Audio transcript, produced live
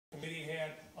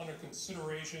under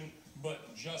consideration,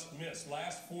 but just missed.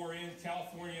 Last four in: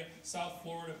 California, South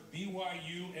Florida,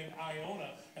 BYU, and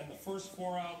Iona. And the first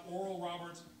four out: Oral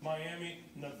Roberts, Miami,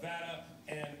 Nevada,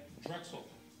 and Drexel.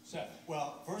 Seth.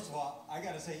 Well, first of all, I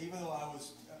got to say, even though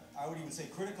I would even say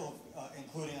critical of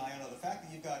including Iona, the fact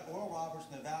that you've got Oral Roberts,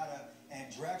 Nevada,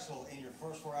 and Drexel in your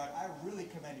first four out, I really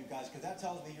commend you guys, because that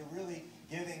tells me you're really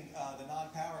giving the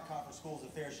non-power conference schools a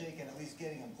fair shake and at least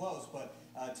getting them close. But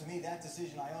to me, that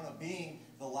decision, Iona being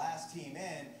the last team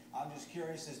in, I'm just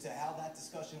curious as to how that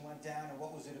discussion went down and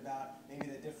what was it about maybe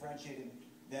that differentiated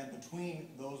them between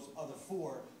those other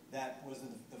four that was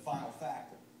the final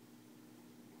factor.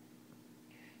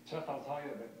 Seth, I'll tell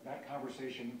you that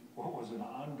conversation was an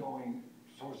ongoing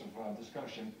source of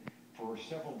discussion for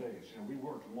several days. And we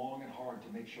worked long and hard to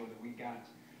make sure that we got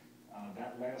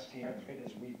that last team as fit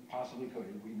as we possibly could.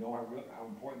 We know how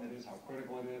important it is, how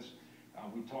critical it is.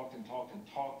 We talked and talked and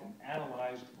talked and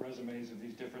analyzed resumes of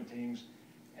these different teams.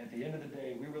 At the end of the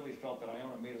day, we really felt that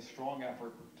Iona made a strong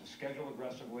effort to schedule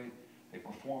aggressively. They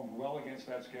performed well against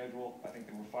that schedule. I think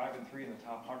they were 5-3 in the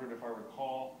top 100, if I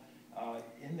recall.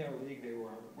 In their league, they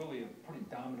were really a pretty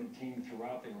dominant team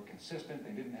throughout. They were consistent.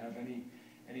 They didn't have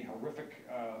any horrific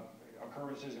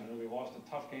occurrences. I know they lost a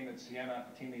tough game at Siena,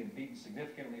 a team they had beaten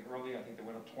significantly early. I think they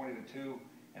went up 20-2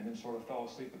 and then sort of fell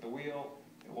asleep at the wheel.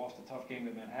 They lost a tough game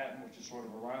to Manhattan, which is sort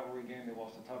of a rivalry game. They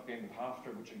lost a tough game with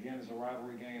Hofstra, which again is a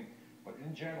rivalry game. But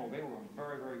in general, they were a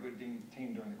very, very good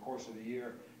team during the course of the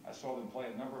year. I saw them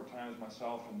play a number of times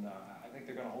myself, and I think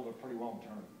they're going to hold up pretty well in the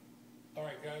tournament. All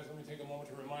right, guys, let me take a moment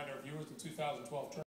to remind our viewers the 2012 tournament.